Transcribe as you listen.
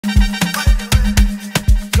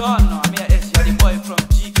Don't know, I'm here, you're the boy from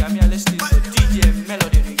GK. I'm here listening to DJ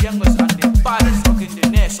Melody, the youngest and the baddest rock in the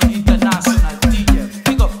nation, international DJ.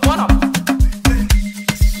 Big up, one up.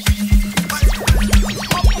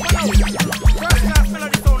 First class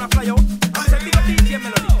Melody sound, I fly out. I'm saying big up DJ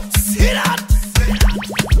Melody. See that?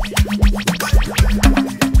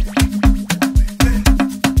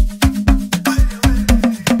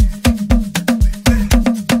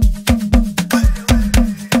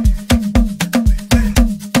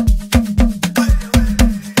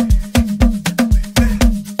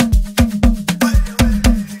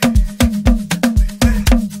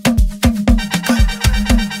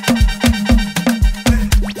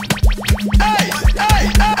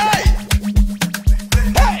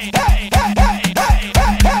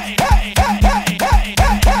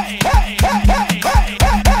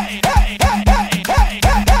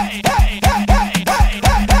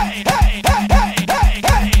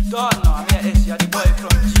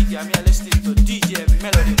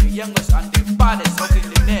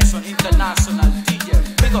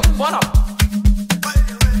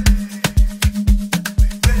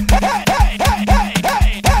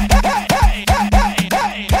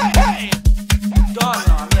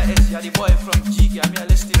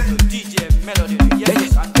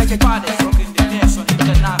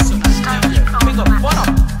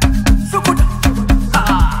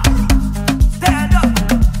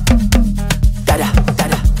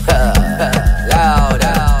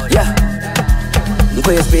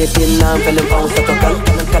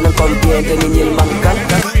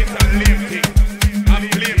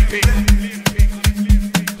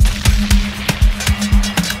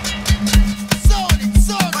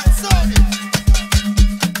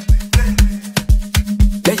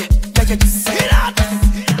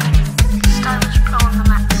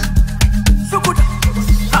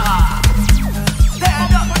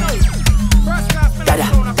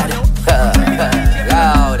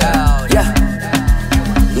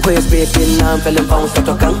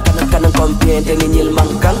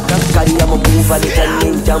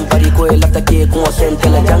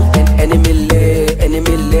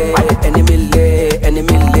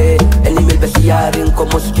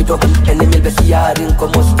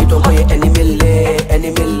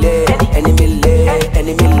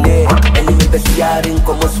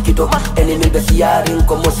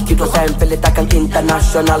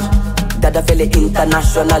 Dada feel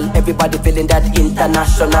international, everybody feeling that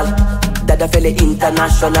international. Dada feel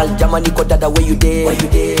international, Germany ko dada where you dey,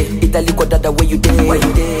 Italy ko dada where you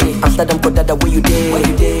dey, Amsterdam ko dada where you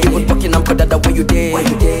dey, even Buckingham ko dada where you dey, where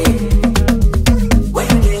you dey, where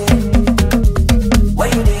you dey,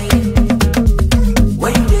 where you dey,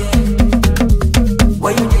 where you dey,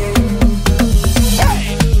 where you dey.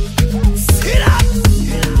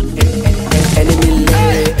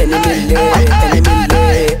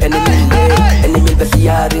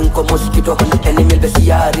 Besiarin con mosquito, enemy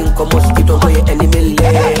besiarin con mosquito, oye enemy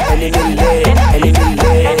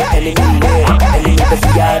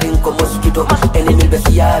besiarin con mosquito, enemy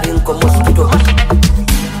besiarin con mosquito.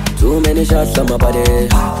 Too many shots on my body,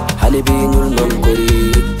 honey bee you'll not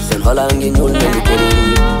curry, sen holangi you'll not curry,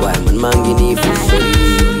 why man mangini full sorry.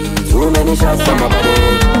 Too many shots on my body,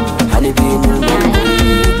 honey bee you'll not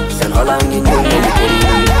curry, sen holangi you'll not curry,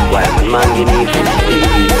 why man mangini full sorry.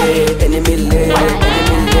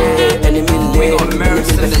 Enemy we gon' merge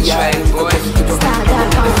to the track, boy.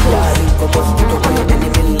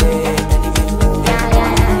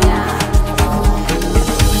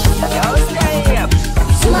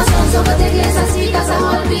 Suma sonso kote esa speaker sa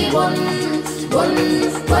hol bi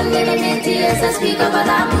bon elementi esa speaker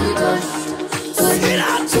bala muitos.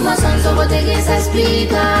 Suma sonso kote esa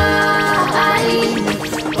speaker ai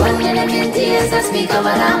bon elementi esa speaker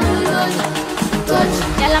bala muitos.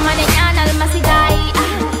 Yalla mane nyanal masigai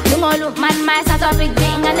Lungolu man my sa topic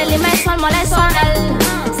ding and the my son molay sonal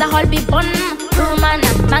sa hol bi bon ruman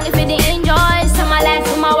mangi fi di enjoy sama life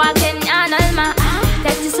suma wagen nyanal ma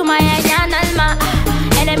tekti suma ya nyanal ma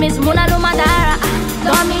enemies muna lumadara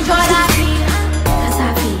domi jola fi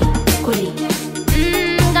kasafi kuli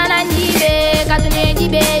gana njibe katune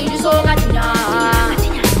njibe yuso katina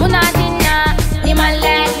muna tina ni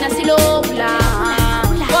malek na silobula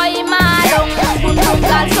boy malong kundung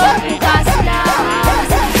kalso kasila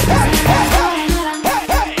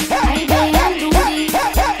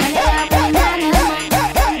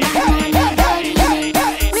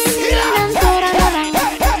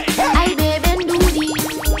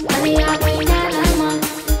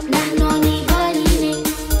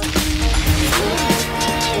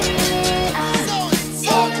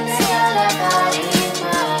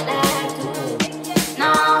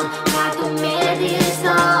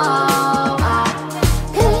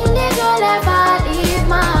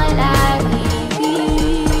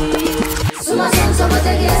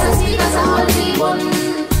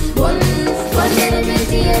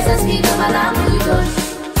esa speaker para muy touch.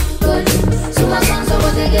 Suma son so go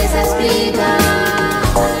take esa speaker.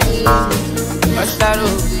 What's that?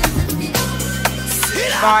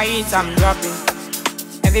 Fight, I'm dropping.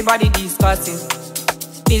 Everybody discussing.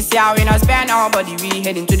 This year we not spend nobody. We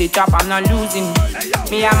heading to the top. I'm not losing.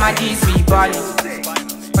 Me and my G's we ballin'.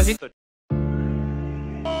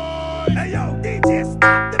 Hey yo, DJ,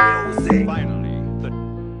 stop the music. Finally,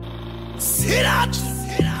 Sit up.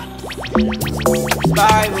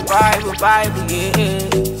 Bible, yeah.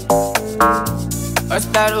 What's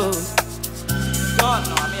that?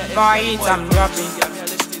 Fight, I'm dropping.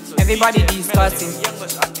 Everybody discussing.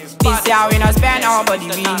 This year we not spend nobody.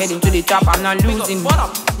 We heading to the top. I'm not losing.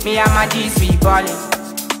 Me and my G's we ballin'.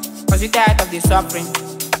 Cause we tired of the suffering.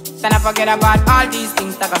 Then I forget about all these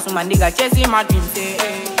things. Like a suman nigga chasing my dreams. Say,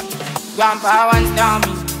 hey. Grandpa once told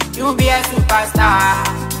me, you be a superstar.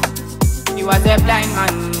 He was a blind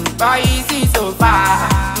man, but he see so far.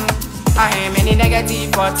 I hear many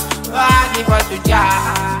negative thoughts, but he was to jar.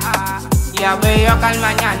 Yeah, where you call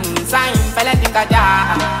my nyan, sign fella think a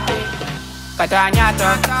jar. Katanya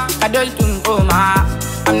talk, kadol tun oma.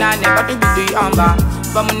 I'm not never to be the umber,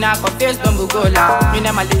 but I'm not gonna face them bugola. You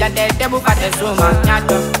know my little dead, they book at the soma.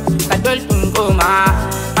 Nyato, kadol tun oma.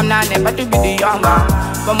 I'm not never to be the younger,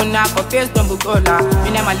 but I'm not gonna face them bugola.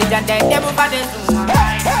 You know my little dead, they book at the soma.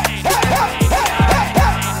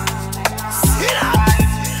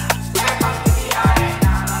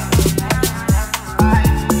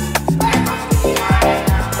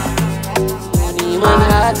 Man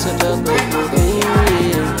had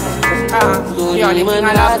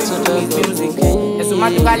to do music. Yes, so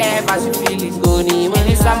much to go live as you feel it.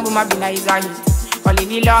 Any song boom up in a hit. Only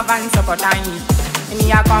the love and support I need. Me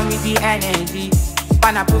I come with the energy.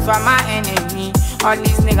 Wanna prove for my enemy. All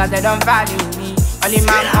these niggas they don't value me. Only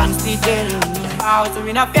man comes to tell me. How to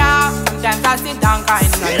win a fair. Sometimes I sit down kind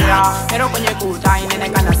of yeah. Pero when you go time and I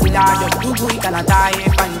can't see that. Just do good, you can't die.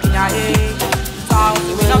 Pantina eh. How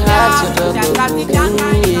to win a fair. Sometimes I sit down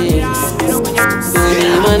kind of yeah. Pero when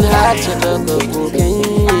you man had to talk of cooking,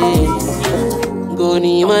 yeah.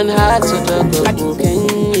 Goni man had to talk of cooking,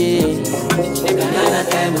 yeah. Kanana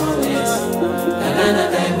time always, kanana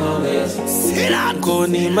time always.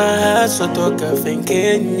 Goni man had to talk of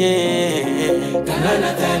thinking, yeah.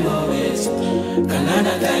 Kanana time always,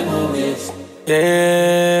 kanana time always.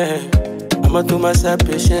 Yeah, I'ma do myself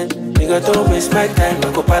patient. Nigga don't waste my time,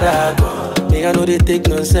 I go parago. Nigga know they take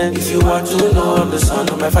nonsense. If you want to know, I'm the son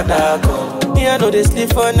of my father. Me, I know they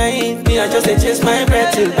sleep for night. Me, I just they chase my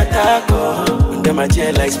breath till Pataco. And them I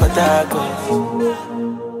jail like Spataco.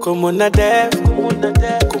 Come on, not deaf. Come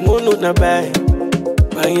on, not buy.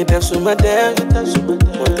 Bang it up, so my deaf.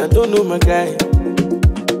 What I don't know, my guy.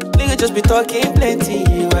 Nigga just be talking plenty.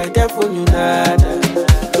 Why deaf when you nada?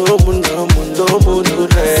 No moon, no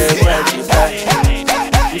red. Why you buy?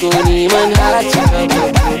 Go ni man hard to go.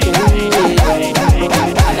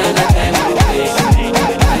 Another time, another time.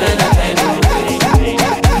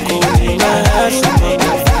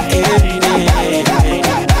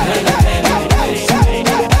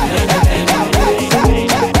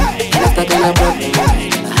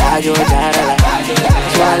 Yo jarala,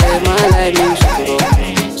 swallow my life in sugar.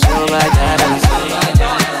 So my jarala,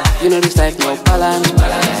 you know this life no balance.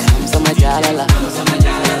 So my jarala,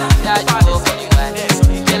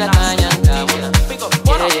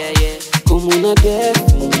 yeah. Kumuna def,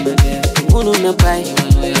 kumuna pai.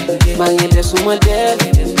 Mangete suma def,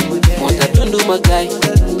 monta tundu magai.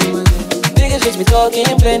 Niggas just be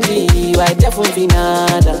talking plenty, why def on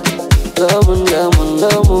finada. Come on,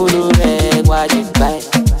 reg, why you buy?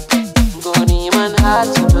 Goni man had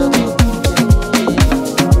to go.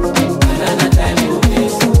 Another time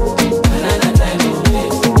movies, another time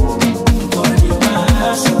movies. Goni man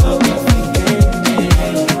had to go.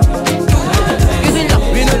 You see, look,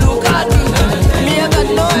 we no look at me. Me I got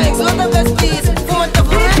no eggs on the best piece. For the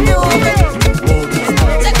brand new oven.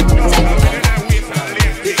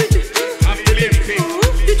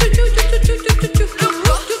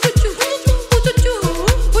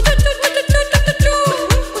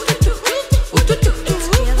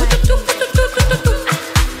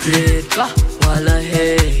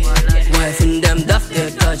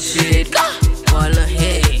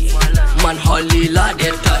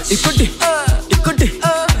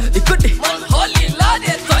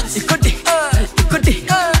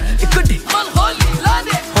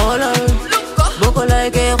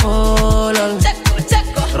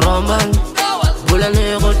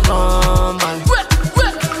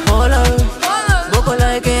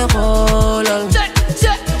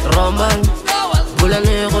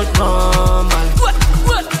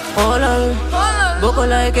 Boko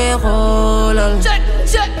like a roll.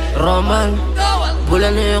 Check. Roman,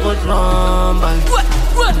 Bulan nigga trombal.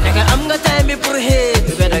 Nigga, I'm gonna time me for hate.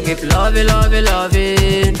 You better keep loving.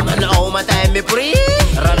 Man, all my time me for it.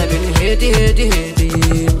 Rather than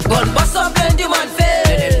hate. Gun bust up plenty man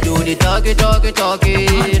face. Do the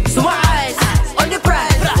talkie. So my eyes on the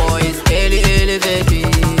prize. Boys,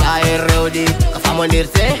 elevated. I ready. If I'm on there,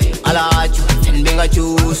 say, I'll you and bring a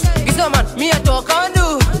choose. This man, me a talk and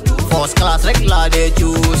do. First class regular they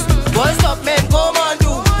choose. Boys stop men, come and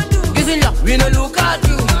do. This is love, we no look at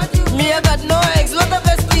you. Me I got no eggs, lot of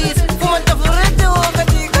SPs. Woman tough red to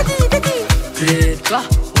kati. Great ka,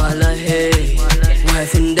 wala hey.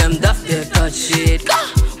 Wife in them duff they touch shit.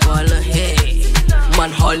 Wala hey.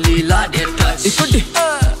 Man holy la they touch. It could be.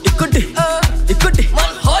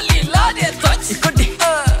 Man holy la they touch. It could be.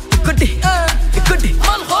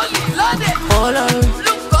 Man holy la they. Holal,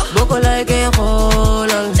 boko like a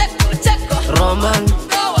holal. Roman,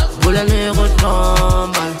 Bulan nigga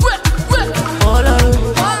trombal. Holal,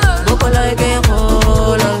 boko like a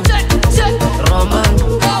holal. Roman,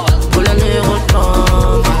 Bulan nigga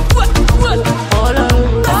trombal. Holal,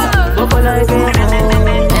 boko like a holal.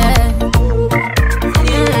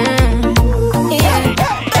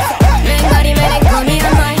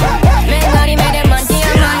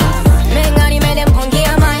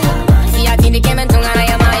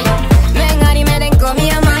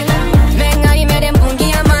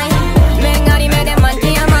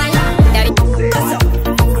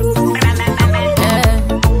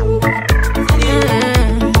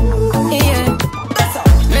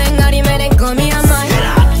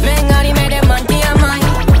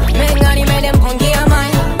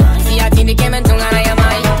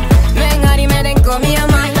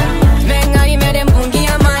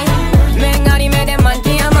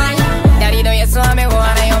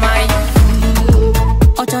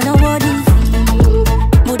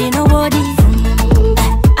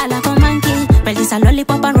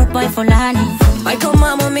 Vai con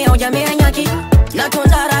mamma mia, odia mia gnaki. Na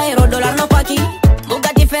contara euro, dollar no paki.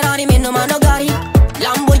 Bugatti, Ferrari, mi no mano gari.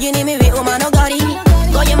 Lamborghini, mi vi umano gari.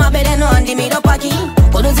 Goye ma bere no andi mi do paki.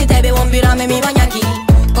 Kodun si tebe won birame mi banyaki.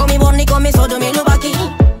 Komi borni, komi sodo mi lubaki.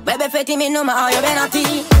 Bebe feti mi no ma ayo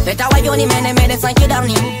benati. Feta waglioni mene sanki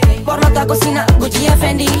darni. Pornata cosina, Gucci e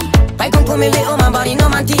Fendi. Vai con come vi o ma bari no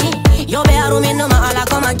manti. Io be arumi no ma ala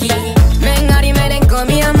komaki. Mengari meden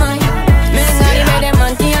komi amai. Mengari meden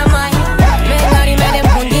manti amai. Mengari meden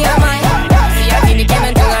pundi amai. Si atini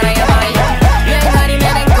kemen tungana yamai. Mengari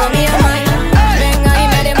meden komi amai. Mengari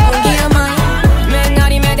meden pundi amai.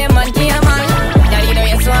 Mengari meden manti amai. Dari do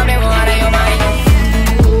yesu ame moara yomai.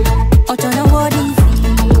 Ocho no worries,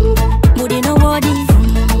 booty no worries.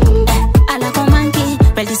 Ala con monkey,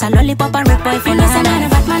 peltis a lollipop and rip boy for no sana.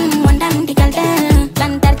 Batman, one down the girl down.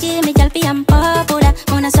 Lantarchi, me jalpi am popular.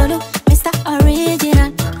 Una solo, Mr.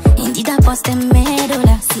 Original. Indida poste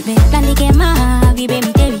medola. Sibe, landi ke ma, vi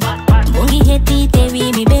baby tevi. Bungi heti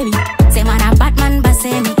tevi mi baby. Se mana Batman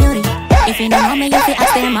base mi yuri. If you know me, you fi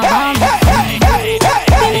ask them about me.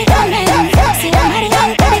 Baby come in, see the Marian,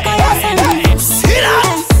 put it on your son. See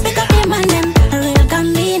that? Pick up your man them, a real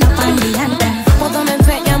Gambia, pan the anthem. Poto me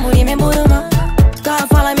fe ya muri me buruma. Ka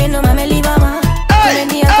fala mi no ma me liba ma. Me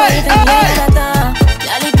dia ko ita mi yarata.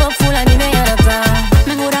 Lollipop fula ni me yarata.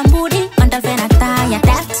 Me guram booty, mantal fenata, ya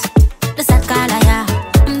that. The sakala ya,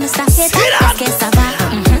 Mr. Hater, es que ça va.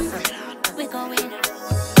 We going.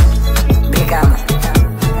 Becama.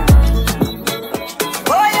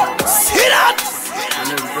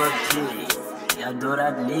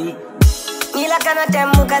 Nila kana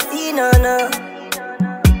temu casino no.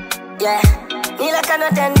 Yeah. Nila kana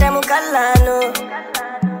temu kalano.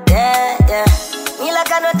 Yeah. Nila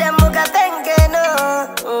kana temu kapenke no.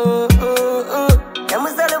 Temu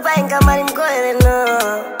solo pa inga marim koere no.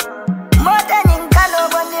 Mota ninkalo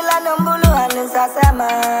bonila nombulu ane sasa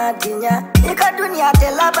matinya. Ika dunia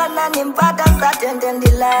telaba na nimpata sa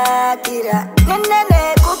tendendila kira. Nenene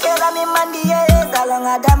kukela mi mandiye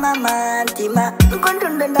salonga dama mantima.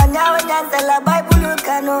 Nkundundunda nyawe nyansela Bible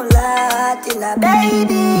kanu latina.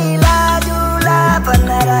 Baby la jula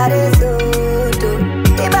panarare soto.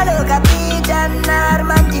 Ibalo kapitan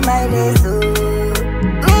narmanti maineso.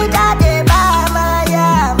 Nita de bama ya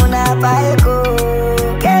munapaeko.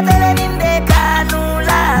 Kevele nimbe kanu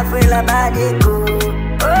la fuela badeko.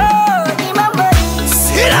 Oh, ni mambori.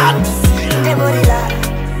 Sirat. Deborila.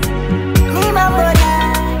 Ni mambori.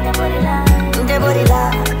 Deborila.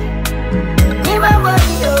 Ni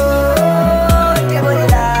mambori. Oh,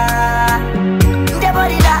 Deborila.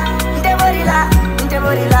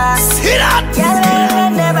 Deborila. Sirat. Yale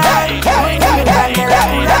neba.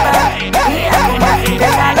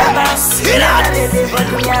 Sirat.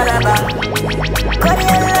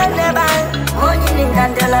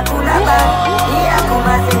 kulabang. Iya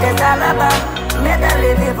kumasinte salabang. Meta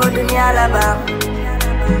live for dunia labang.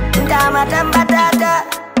 Ntama tambatata.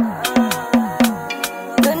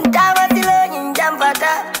 Ntama tilo nyinjam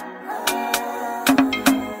fata.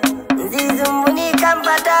 Nzizumbuni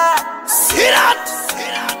kampata. Sirat.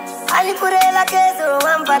 Alipurela keso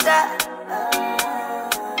wampata.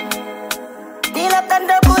 Dilap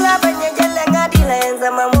tanda pula banyak jelenga dilayan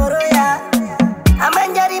sama muruya.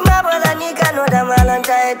 Amanjari mabola ni kano da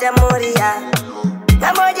malanta eta moria.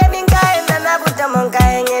 Namoja minkae na buta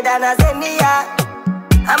monkae ngedana sendia.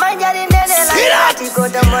 Amanjari nene la ati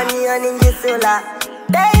kota monio ninjisula.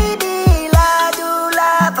 Baby la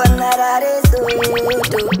dula panarare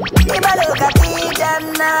sutu. Ibalo kapita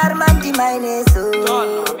narmanti mainesu.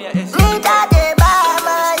 Nita de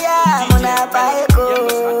bama ya muna paeko.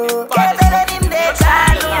 Kebele bimbe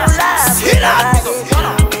kanula.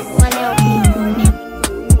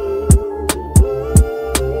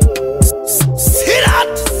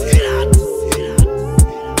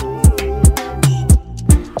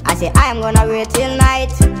 I'm gonna wait till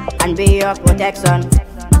night and be your protection.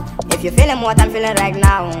 If you're feeling what I'm feeling right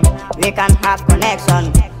now, we can have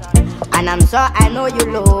connection. And I'm sure I know you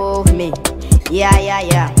love me. Yeah, yeah,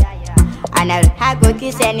 yeah. And I'll have a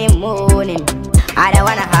kiss any morning. I don't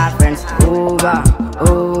wanna have friends over,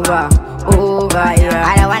 over, over, yeah.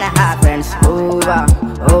 I don't wanna have friends over,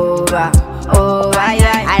 over, over,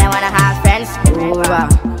 yeah. I don't wanna have friends over,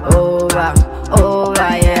 over, over,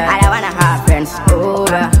 yeah. I don't wanna have friends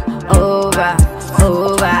over, over,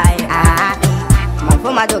 yeah.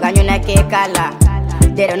 Mafuma doga nyuna kekala.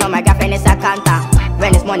 They don't know my girlfriend is a canta.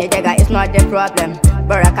 When it's money, digga, it's not the problem.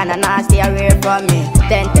 But I kinda nasty away from me.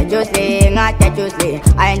 Tente juicy, ngate juicy.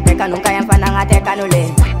 I ain't take nunca yan fana ngate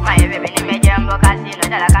kanule. My baby ni me jambo casino,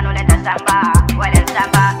 dala kanule ta samba, well el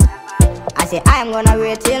samba. I say I'm gonna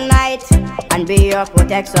wait till night and be your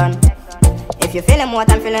protection. If you're feeling what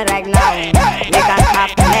I'm feeling right now, we can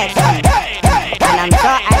have connection. And I'm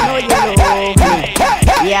sure I know you love me.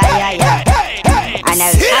 Yeah, yeah, yeah. And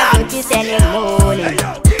I'll have you kiss any morning.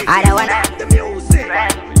 I don't wanna.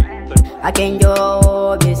 I can do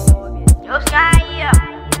this.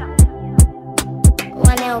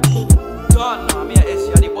 One LP. Don't know, I'm here,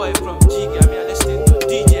 the boy from Gambia. I'm here listening to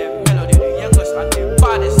DJ Melody, the youngest and the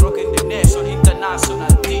baddest rocking the nation, international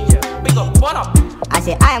DJ. Big up, what up? I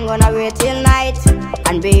say I'm gonna wait till night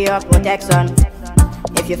and be your protection.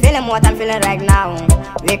 If you're feeling what I'm feeling right now,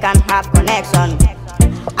 we can have connection.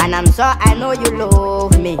 And I'm sure I know you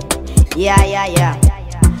love me. Yeah, yeah, yeah.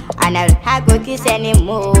 And I'll have a kiss any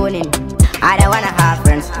morning. I don't wanna have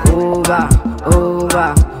friends over,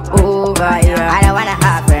 over, over, yeah. I don't wanna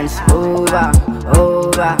have friends over,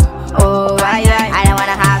 over, over, yeah. I don't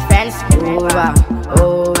wanna have friends over,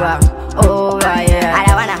 over, over, yeah. I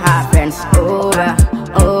don't wanna have friends over,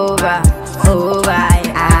 over, over,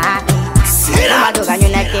 yeah.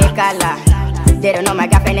 They don't know my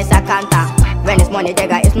girlfriend is a canta. When it's money,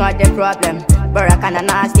 digga, it's not the problem. But I kinda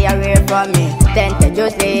nasty away from me. Tente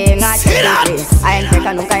juicy, ngate juicy. I ain't take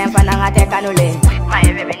nunca yan fana ngate kanule. My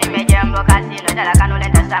baby ni me jambo casino, dala kanule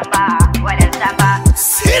ta samba, well el samba.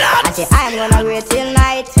 I say I'm gonna wait till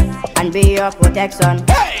night and be your protection.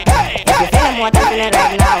 If you're feeling what I'm feeling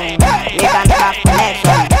right now, we can have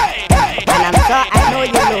connection. And I'm sure I know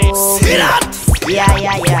you love me. Yeah,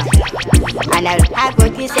 yeah, yeah. And I'll have a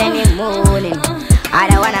kiss any morning. I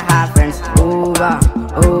don't wanna have friends over,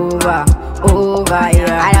 over, over,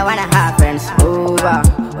 yeah. I don't wanna have friends over,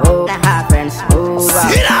 over, have friends over,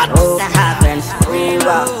 over, have friends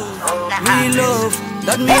over. Real love,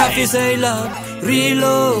 that me have to say love. Real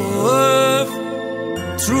love,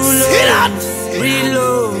 true love. Real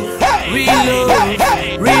love, real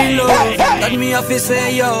love, real love. That me have to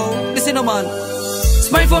say yo. Listen, no man.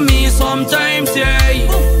 Smile for me sometimes, yeah.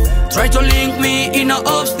 Try to link me in a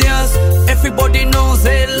upstairs. Everybody knows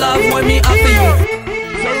they love when me after you.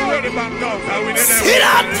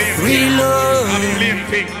 Real love,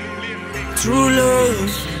 true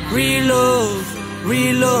love, real love,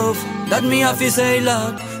 real love. That me have to say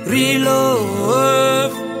love. Real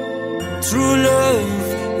love, true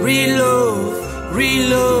love, real love, real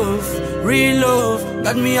love, real love.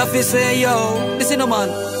 That me have to say yo. Listen, no man.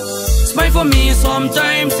 Smile for me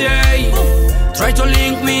sometimes, yeah. Try to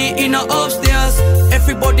link me in a upstairs.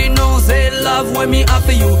 Everybody knows they love when me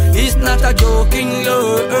after you. It's not a joking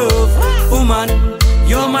love. Woman,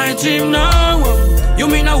 you're my dream now. You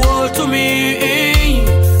mean a world to me.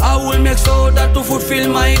 I will make sure that to fulfill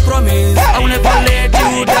my promise. I will never let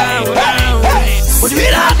you down. But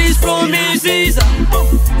without these promises,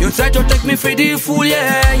 You try to take me for the fool,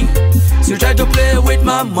 yeah. Still try to play with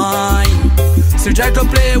my mind. Still try to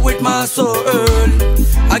play with my soul.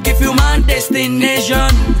 I give you my destination.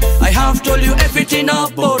 I have told you everything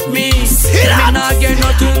about me. Me not get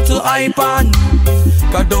nothing to hype on.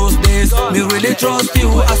 Cause those days, me really trust you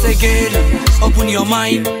as a girl. Open your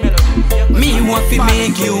mind. Me want to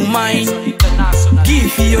make you mine.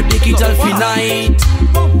 Give you your digital finite.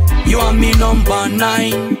 You are me number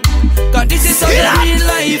 9. Cause this is how the real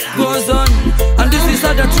life goes on. And this is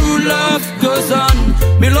how the true love goes on.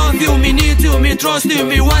 Me love you, me need you, me trust you,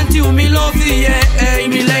 me want you, me love you, yeah,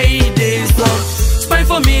 me ladies. So smile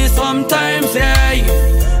for me sometimes,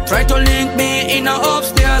 yeah. Try to link me in a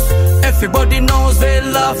upstairs. Everybody knows they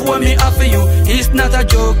love when me offer you. It's not a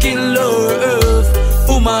joking love.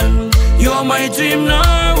 Woman, you're my dream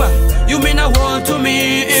now. You mean a world to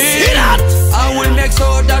me. I will make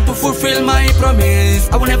sure that to fulfill my promise.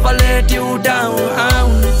 I will never let you down.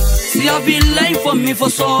 See, I've been lying for me for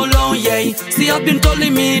so long, yeah. See, I've been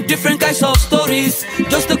telling me different kinds of stories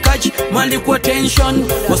just to catch my little attention.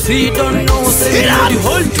 But see, don't know, say, the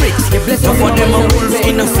whole tricks. Some of them are wolves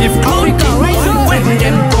in a swift clothing. When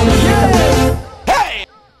them come,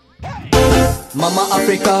 Mama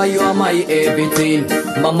Africa, you are my everything.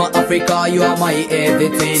 Mama Africa, you are my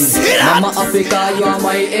everything. Mama Africa, you are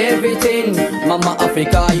my everything. Mama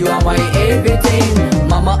Africa, you are my everything.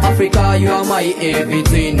 Mama Africa, you are my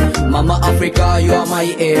everything. Mama Africa, you are my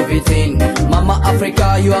everything. Mama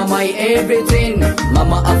Africa, you are my everything.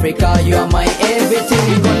 Mama Africa, you are my everything.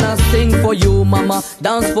 We gonna sing for you, mama,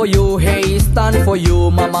 dance for you, hey, stand for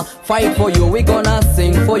you, mama, fight for you. We gonna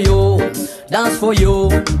sing for you, dance for you,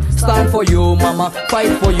 stand for you, mama,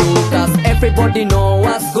 fight for you. Cause everybody know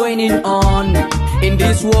what's going on in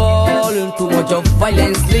this world. Too much of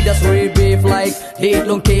violence, leaders really brave like they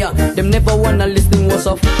don't care. Them never wanna listen what's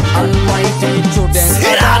of Almighty. Children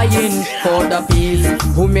are crying for the peace,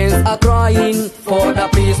 women are crying for the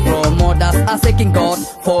peace. Pro mothers are seeking God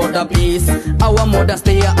for the peace. Our mothers,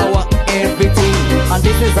 they are our everything. And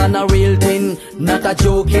this is a real thing, not a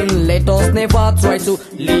joking. Let us never try to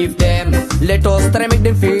leave them. Let us try make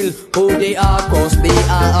them feel who they are, cause they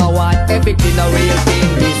are our everything, a real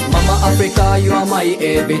thing. This Mama Africa, you are my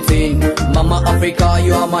everything. Mama Africa,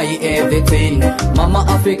 you are my everything. Mama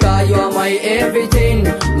Africa, you are my everything.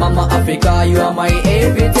 Mama Africa, you are my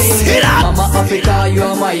everything. Mama Africa, you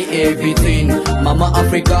are my everything. Mama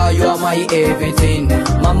Africa, you are my everything.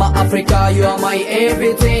 Mama Africa, you are my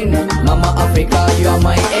everything. Mama Africa, you are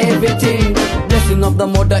my everything. Blessing of the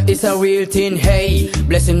mother is a real thing, hey.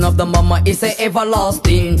 Blessing of the mama is a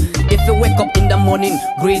everlasting. If you wake up in the morning,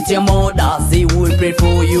 greet your mother, she will pray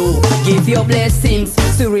for you. Give your blessings,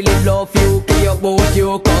 she really love you, care about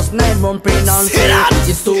you. Cause 9 months pregnancy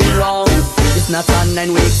is too long. It's not on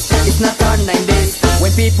 9 weeks, it's not on 9 days.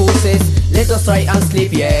 When people say, let us try and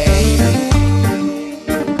sleep, yeah.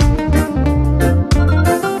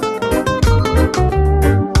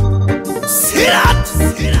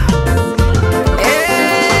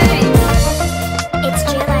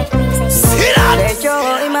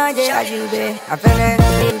 I feel it,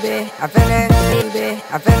 baby. I feel it, baby.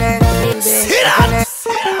 I feel it, baby. I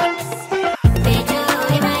feel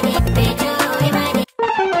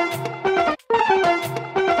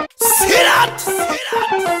it.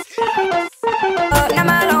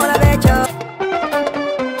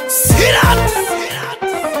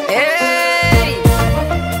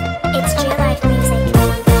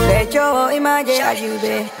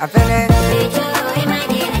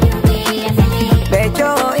 Becho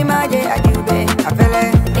imaje ajube, I feel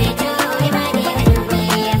it.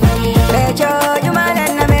 Becho jumale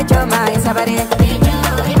na becho mai sabari.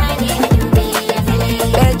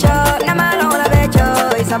 Becho na malola becho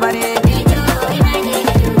isabari.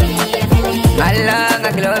 Allah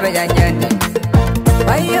ngakilo bejanjan.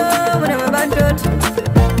 Ayo muna mabantut.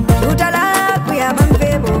 Utala kuya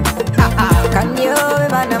mamfebo. Kanyo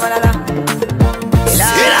bana malala.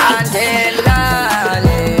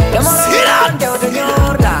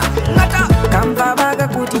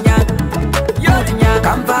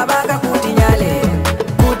 Kampa baga kutinya le,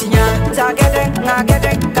 kutinya. Zaketeng,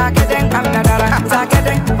 naketeng, naketeng, amnadara.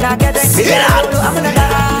 Zaketeng, naketeng,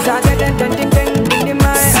 amnadara. Zaketeng, ting ting ting ting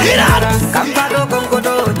mai. Kampa do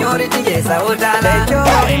kongkodo, nyori tige saudara. Becho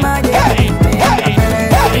imaje,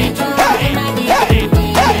 becho imaje,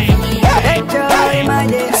 becho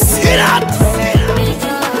imaje.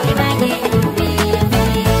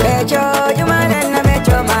 Becho jumale na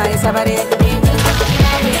becho mai sabari.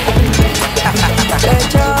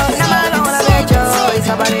 Becho, namalola becho,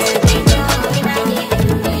 isabari.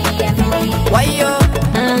 Wayo,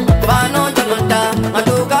 vano jalunta,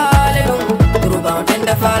 matuka lelu, turuba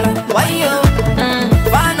tenda fala.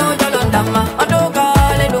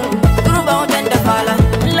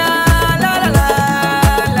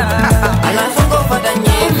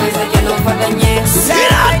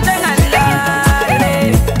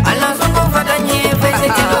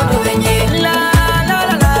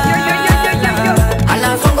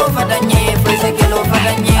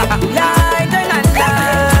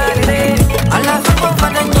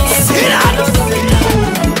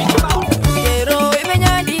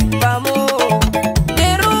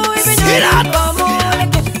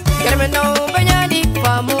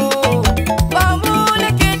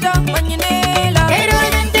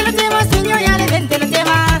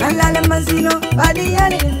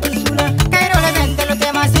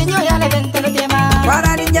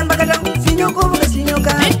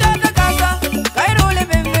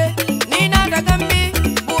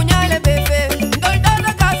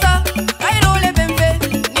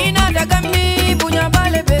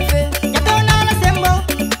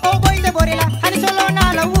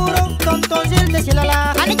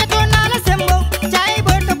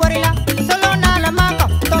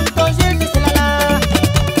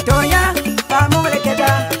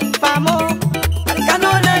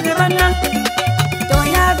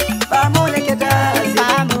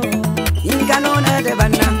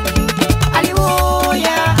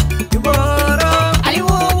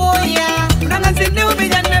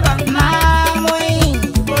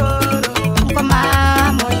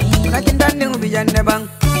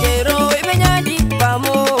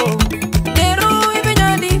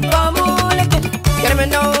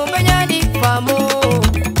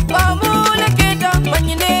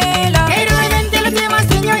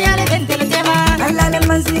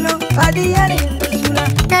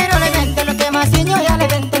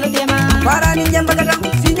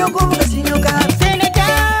 nyoko sinyuka.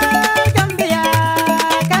 Senegal, Gambia,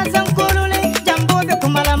 Kasankulule, Jambo be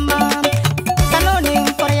Kumalama, Saloni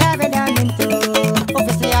for Yabedaminto,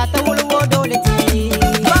 Officiata Wulu Doleti.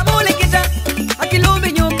 Famole kita, akilubi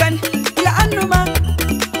nyukan, ila anuma,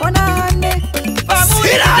 wanane. Famole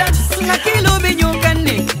kita, akilubi nyukan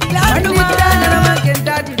ni, ila anuma, wanane.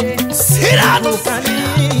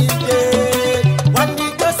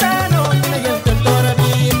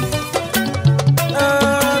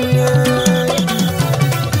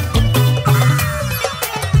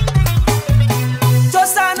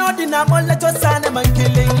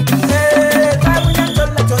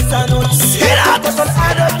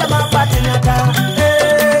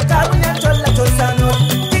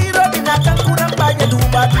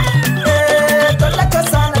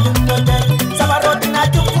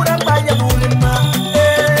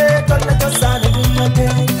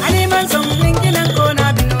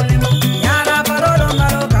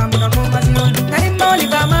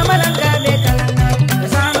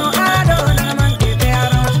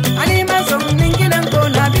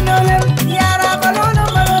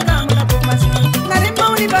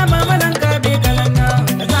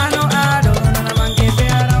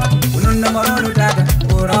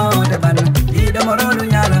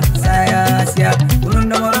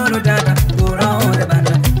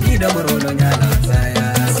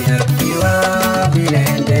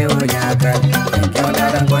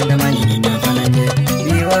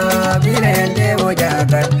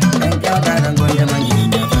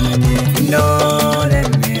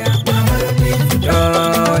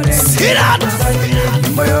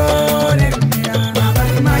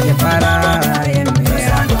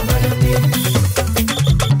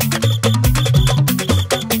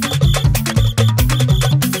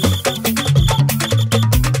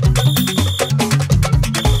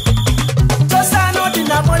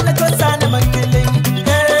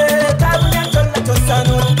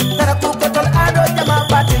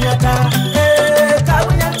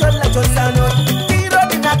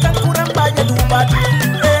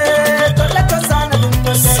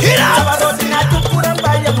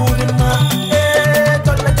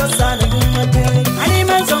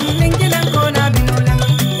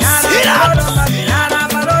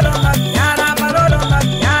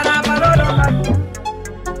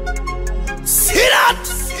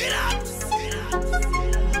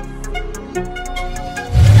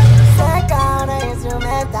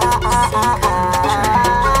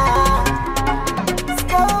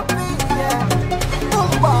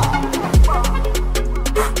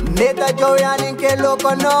 Neta Joyan in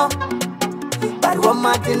Keloko no, but one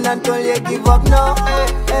Martin until you give up no.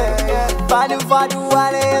 Fadi fadi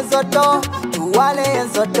wale ensoto, tu wale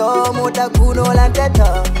ensoto, muta kuno la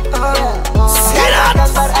teto.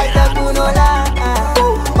 Kambar aita kuno la,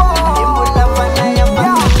 imula pana ya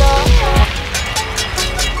mato.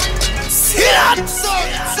 Sirat,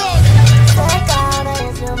 Sekana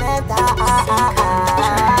instrumenta.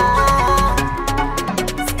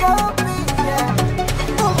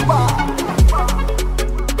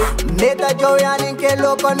 Neta Joyan in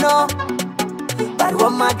Keloko no, but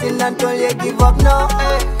one Martin until you give up no.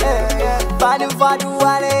 Fadi fadi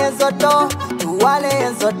wale ensoto, tu wale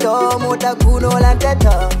ensoto, muta kuno la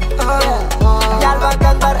teto. Yalva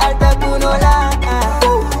kambar alta kuno la,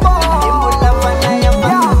 imula pana ya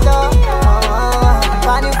mato.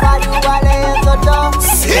 Fadi fadi wale ensoto,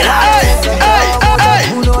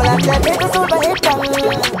 kuno la teto. Papers over hitang,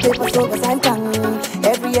 papers over santang.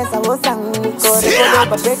 Every yes I was sang,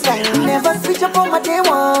 never switch up on my day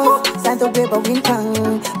one. Santo paper win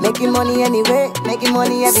tongue. Making money anyway, making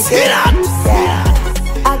money every day. Yeah,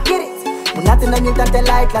 I get it. Nothing on you that they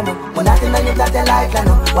like, no. Nothing on you that they like,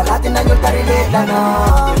 no. Nothing on you that relate, no.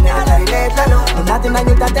 Nothing on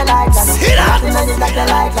you that they like, no. Nothing on you that they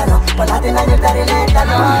like, no. Nothing on you that relate,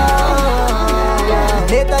 no.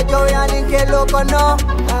 Neta Joyan in Keloko no.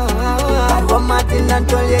 But one Martin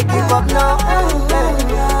until you give up no.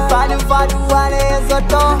 Fadi fadi wale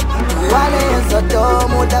ensoto,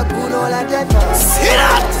 muta kuno la teto.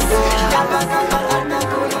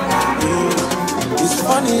 It's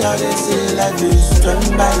funny how they say life is turn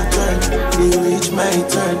by turn. We reach my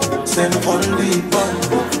turn, send only one.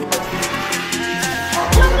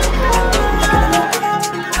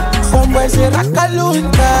 Some boys say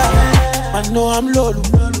Rakalunta, man know I'm Lolu.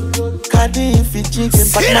 Kadi if it chicken,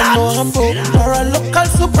 but man know I'm Bo. Or a local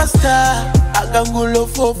superstar, Agangulo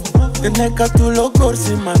Fofo. The neka tulo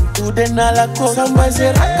gorsi man, to the nalako. Some boys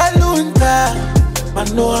say Rakalunta,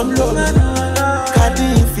 man know I'm Lolu. Kadi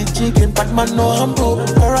if it chicken, but man know I'm Bo.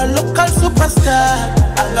 Or a local superstar,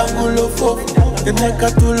 Agangulo Fofo. The neka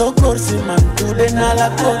tulo gorsi man, to the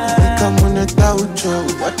nalako. kamune taucho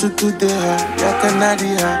watutudeha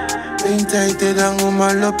yakanadiha Pintaitedangu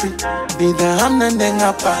malopi Nida hamna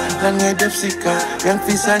ndengapa Lange depsika Yang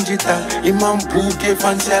fisanjita Imam buke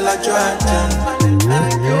fansela joata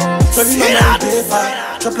Sorry mama befa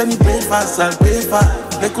Chople ni befa Sal befa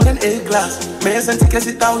Lekunen A-glass Meye senti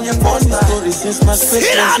kesi down Yang funny story Since my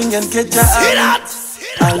space Racing and keja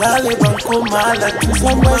Alale banko mala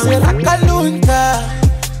Somewhere say lakalunta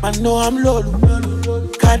Man know I'm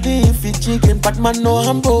lolu Kadi if it chicken But man know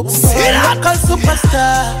I'm bob Local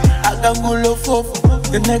superstar Agangulo fofo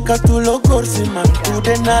The neka tulo korsi man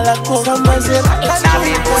Ude nala ko Somewhere say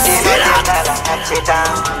Sinafi budi no ditala Chita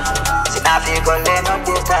Sinafi gole no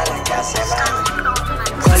ditala Kasela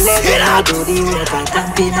Gole de no duri Wota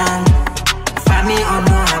tampinang Fami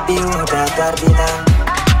ono happy Wota tarbinang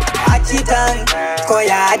Achitang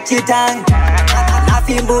Koya achitang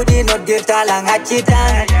Nafi budi no ditala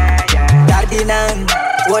Achitang Tardinang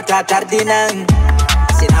Wota tardinang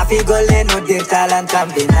Sinafi gole no ditala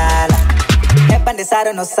Tampinala Epande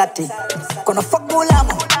sara no sati Kono fuck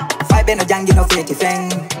mulamo Five no jangi no fake feng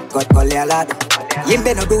God gole alado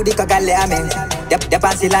Yimbe no dudi kagale amen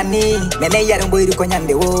Depansi lani Mene yarung boiru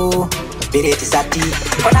konyande wo Bireti sati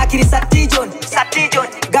Kona kiri sati jon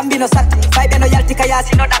Gambi no sati Five no yalti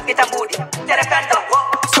kayasi no dakita mudi Terependo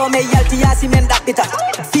So me yalti yasi men dakita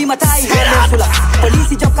Fima tai hame sula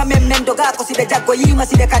Polisi joka men mendoga Kosi be jago yima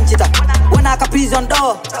si be kanchita Wana ka prison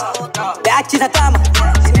do Be achita tama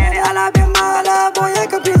Sinene ala be mala Boya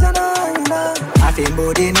ka prison Afi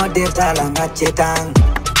mbudi no dirtala ngachitang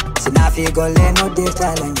Sinafi gole no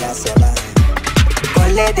dirtala ngasela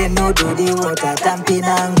Gole de no dudi wota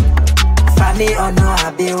tampinang Fami ono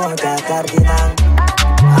abi wota tardinang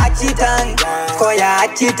Achitang, koya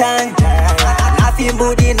achitang Afi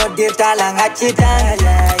mbudi no dirtala ngachitang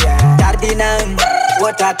Tardinang,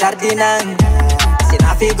 wota tardinang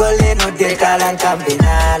Sinafi gole no dirtala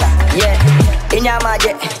tampinala Yeah,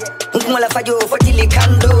 inyamaje Ngumala fajo fotili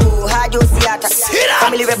kando Hajo siata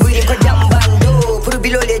Family we buiri ko jambando Puru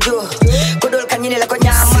bilole jo Kodol kanyine la ko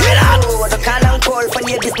nyamando Wado kanang call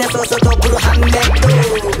Fanye business oso to puru hammedo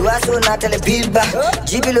Duaso na tele bilba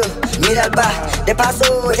Jibilo, miralba De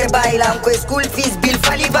paso te bailam Ko school fees bill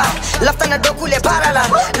faliba Laftana doku le parala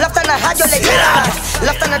Laftana hajo le jarala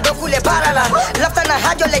Laftana doku le parala Laftana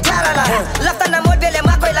hajo le jarala Laftana modbe le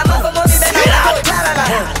mako la mako mobi bena wato jarala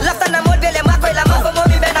Laftana modbe le mako la mako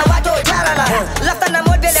mobi bena wato jarala Laftana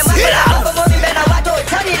modbe le mako la mako mobi bena wato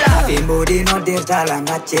jarila Fimbudi no dirtala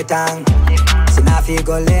ngachitang Sinafi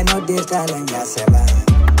gole no dirtala ngasela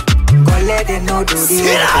Gole de no dudi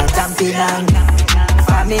wota tampinang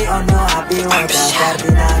Fami ono happy wota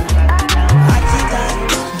tardinang Achitang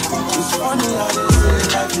It's funny how they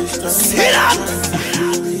say life is turning. You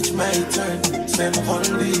reach my turn Same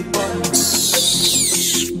only buns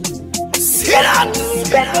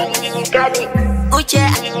Uche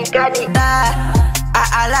da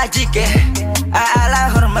ala jike ala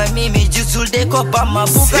horma mimi jusul de ko pama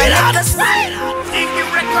buka neka style Tiki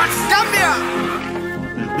Records Gambia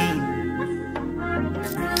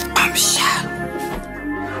I'm shy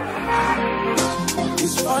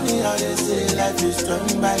It's funny how they say life is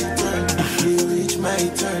turn by turn. You reach my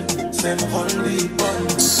turn Same only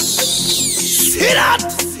buns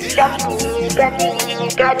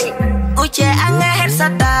Uche anga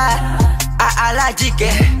hersata ala jike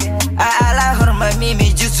ala horma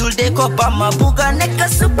mimi jusul de ko pama buka neka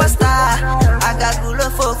superstar aga gulo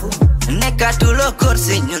fofu neka tulo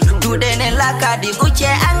korsinyun tudene lakadi uche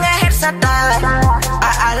anga hersata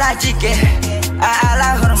ala jike ala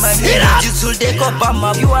horma mimi jusul de ko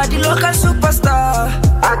pama you are the local superstar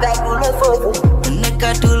aga gulo fofu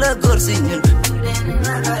neka tulo korsinyun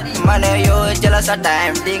Mane yo jealous a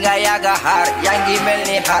time, tinga yaga har, yangi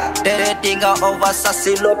melni har, tere tinga over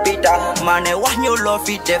sasi lopita. Mane wanyo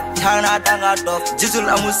lofite, hana danga dof, jizul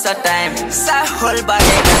amusa time, sa hol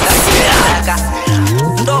bade kaka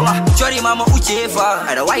Ndoma, chori mama uchefa,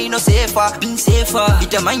 ada waino sefa, bin sefa,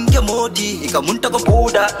 ita mange modi, ika munta ko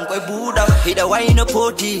buda, nkoi buda, ida waino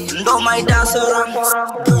poti, ndoma ida sorang,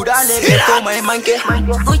 buda lebe ko mai manke,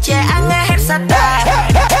 uche anga hersata,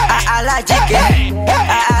 ala jike,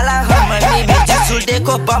 ala homa mimi jisul de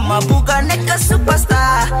ko pama buga neka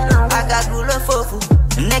superstar, aga gulo fofu,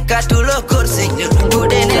 neka tulo korsi,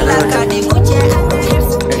 bude ne lakadi uche anga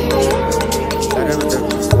hersata.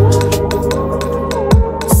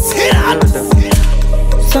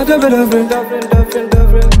 Sada bela vring,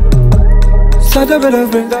 sada bela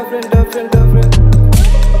vring,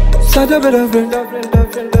 sada bela vring,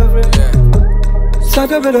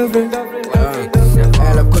 sada bela vring.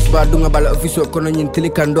 ba dunga bala office kono nyin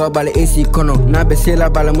tilikando bala AC kono na be sela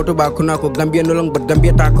bala moto ba kono ko Gambia no long but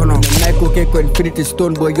Gambia ta kono na ko ke ko Infinity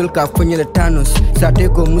Stone boy yol ka fonyele Thanos sa te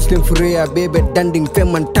ko Muslim Furia bebe danding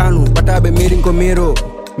femantanu batabe miring ko mero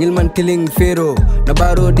Nilman tiling fero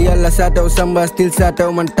Nabaro di alla sata o samba still sata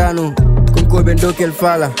o mantano Kunko bendo kel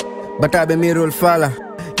fala Batabe mirol fala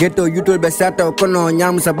Ghetto yutol be sata o kono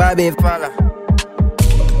nyam sababe fala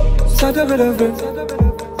Sata belaven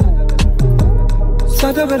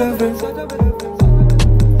Sata belaven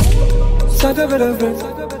Sata belaven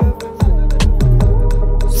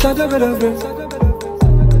Sata belaven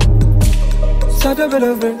Sata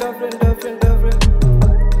belaven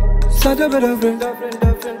Sata belaven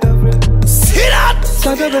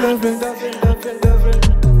Sata belaven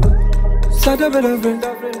Sata belaven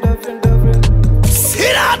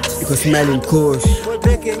Iko smiling course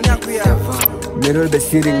Merol be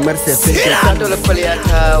siring marse Santo la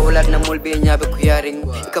paliata ulat na mulbe nyabe kuyaring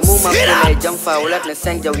Kamu mapule jamfa ulat na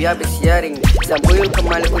sang jaw yabe siyaring Samboyol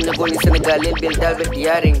kamal kunya goni Senegal bil dalbe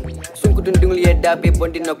diaring Sunku dundung liya dabe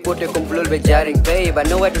bondi na pote kumplol be jaring Babe I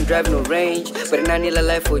know I don't drive no range But nani la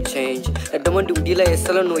life will change Na domandung dila ya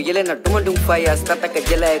salon no yele na domandung fire Starta ka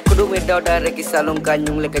jela ya kudu me dauda reki salon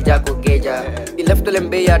kanyung le ka jako geja I left to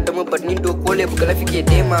lembe ya domo but nindo kole bukala fiki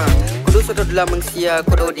dema Kudu soto dula mangsia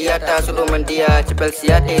kudu diata soto mandia Chipel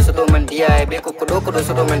siate soto mandia Ibeko kudu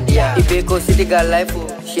soto mandia Ibeko city got life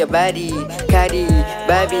She a baddie, caddy,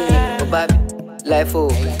 baby, baby Life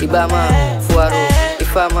Ibama, Fuaro,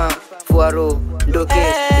 Ifama, Fuaro, Doke,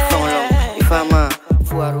 Ifamlong, Ifama,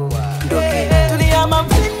 Fuaro, Doke Tuliyama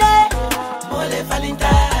mfine, mole falinta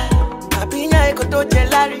Apinya eko toche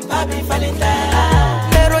lari, papi falinta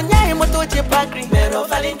Mero nyai motoche pakri, mero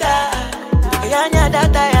falinta Yanya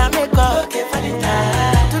data ya meko, doke falinta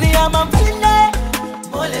Tuliyama mfine,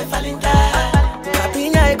 mole falinta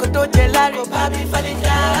Apinya eko toche lari, papi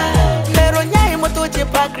falinta Mero nyai motoche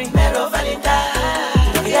pakri, mero falinta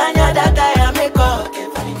Yanya data ya meko, doke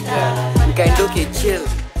falinta Nkaindoke chill,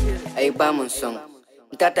 Ibama song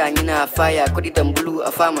Tata nina afaya kodi tambulu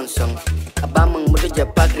afaman song Abamang motoja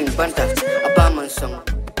pakring banta Abaman song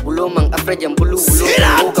Bulomang afrejam bulu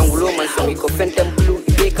Bulomang kang bulomang song Iko fentem bulu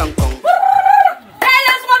ibe kang kong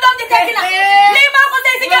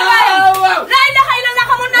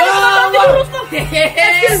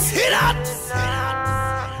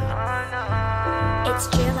It's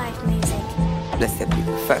true life music. Bless that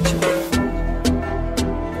people factual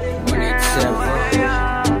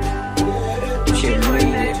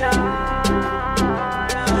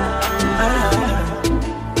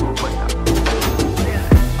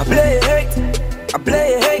I play it hate, I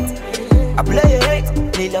play it hate, I play it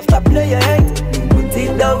hate. Need love, I play it hate. Put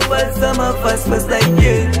it down for some of us was like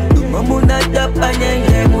you. Do mamuna tap and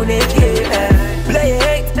ya muneke. Play it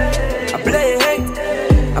hate, I play it hate,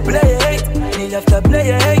 I play it hate. Need love, I play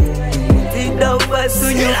it hate. Put it down for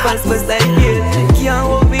some of us was like you. Can't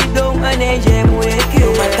hold me down and ya muneke. No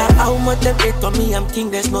matter how much them hate on me, I'm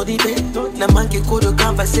king. There's no debate. Na man can go to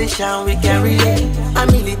conversation, we can relate. I'm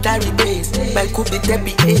military base, but could be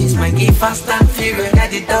Debbie Ace. My game fast and furious,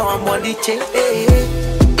 got it down, I'm on the chain.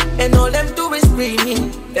 And all them do is free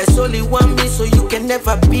me. There's only one me, so you can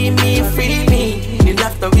never be me. Free me. The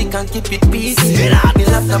laughter we can keep it peaceful. The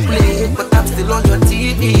laughter play it, but I'm still on your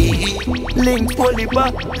TV. Link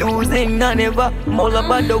Poliba, losing none ever. All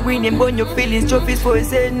about the winning, burn your feelings, trophies for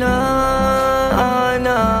say nah,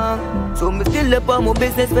 nah. So me still up on my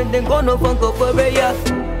business, when they gonna funk up for a year.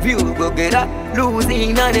 View go get up,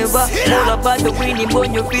 losing none ever. All about the winning,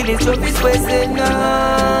 burn your feelings, trophies for say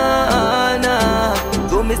nah, nah.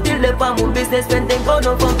 So me still up on my business, when they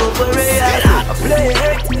gonna funk up for a year. I play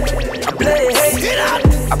hate, I play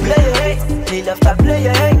hate, I play hate. Need love, I play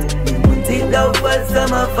hate. Put it down for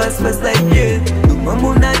some of us was like you. Do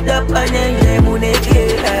mamuna tap and ya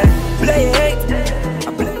muneke. Play hate, I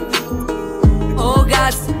play. Oh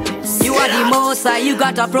God, you are the most high, you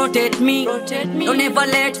gotta protect me. Don't ever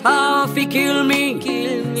let her kill me.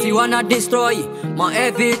 She wanna destroy my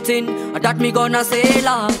everything, that me gonna say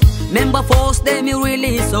love. Remember first day me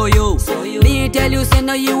really saw you. Me tell you say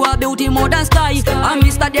no you are beauty more than sky. And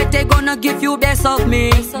Mr. They gonna give you best of me.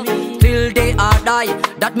 Till day I die,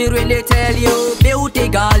 that me really tell you. Beauty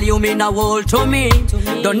girl you mean a world to me.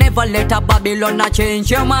 Don't ever let a Babylon change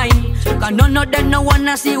your mind. Cause none of them no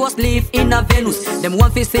wanna see us live in a Venus. Them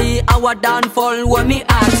want to see our downfall. When me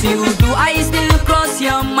ask you, do I still cross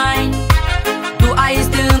your mind? Do I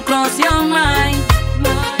still cross your mind?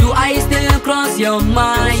 Do I still cross your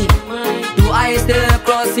mind? Do I still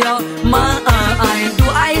cross your mind? Do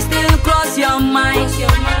I still cross your mind?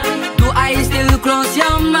 Do I still cross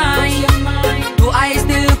your mind? Do I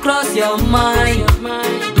still cross your mind?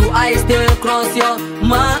 Do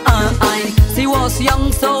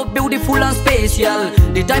young, so beautiful and special.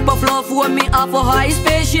 The type of love for me have for high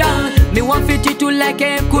special. Me want fit you to like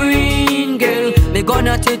a queen, girl. Me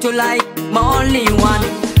gonna treat you like my only one.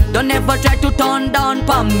 Don't ever try to turn down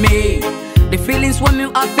for me. The feelings when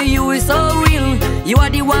me have for you is so real. You are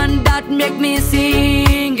the one that make me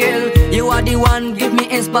sing, girl. You are the one give me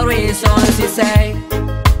inspiration, she say.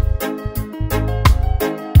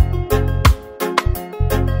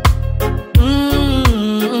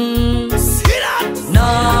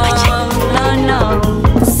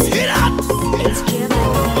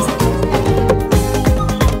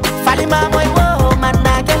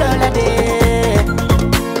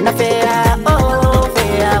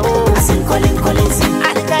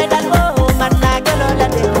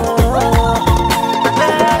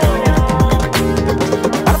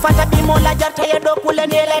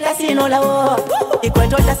 Sino la wo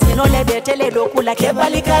Ikuento ta sino le bete le doku la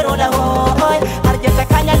kebali karo la wo Arjeta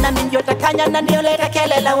kanya na minjota kanya na ndio le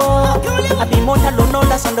takele la wo Abimota lono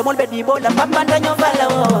la sondo molbe dibo la pambanda nyoba la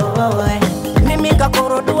wo Mimi ka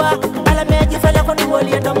korodua ala meji fela ko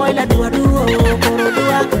duoli edo moila dua duo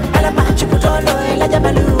korodua ala machi kutolo la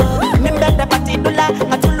jabaluo Mimbenda patidula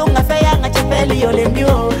ngatulunga feya ngachepeli yole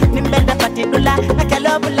ndio Mimbenda patidula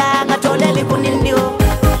ngakelobula ngatoleli kunindio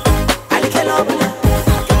Alikelobula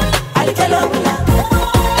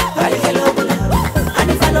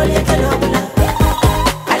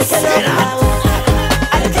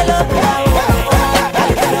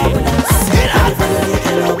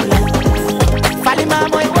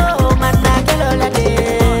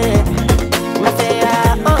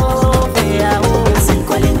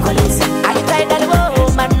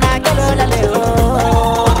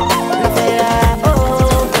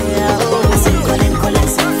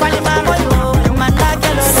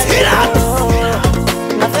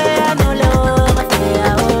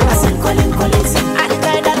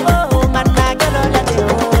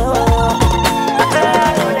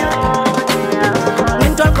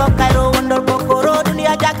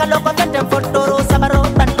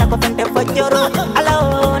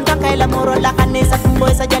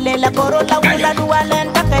la corola ula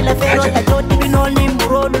dualen takela fero la jodi binoli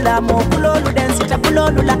mburolu la mo kulolu den sita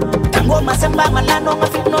kulolu la tango masamba malano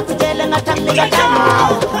ngafino tujele ngatangi ya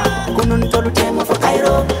tano kunun tolu temo fo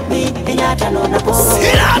Cairo mi enyata no na bo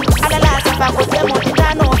ala la sapa ko temo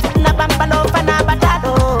titano na bambalo fana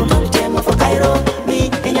batado tolu temo fo Cairo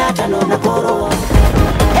mi enyata no na koro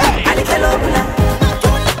alikelo bula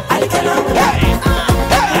alikelo bula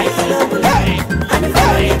alikelo bula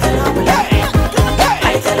alikelo bula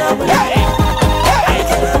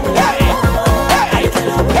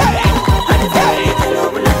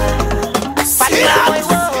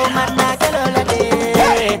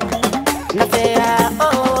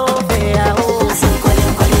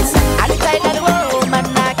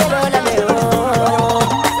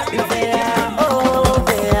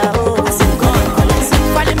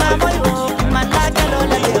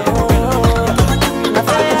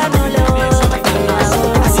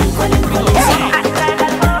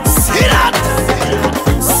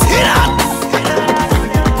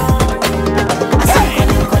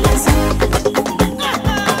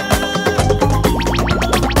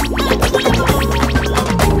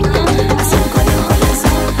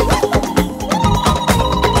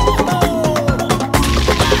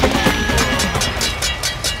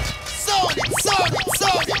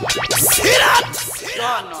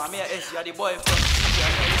the boy from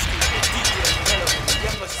DJ,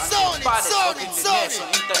 youngest and baddest in the nation,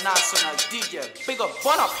 international DJ. Big up,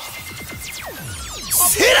 burn up.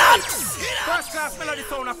 First class melody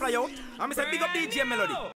sound a fly out. I'm say big up DJ Melody.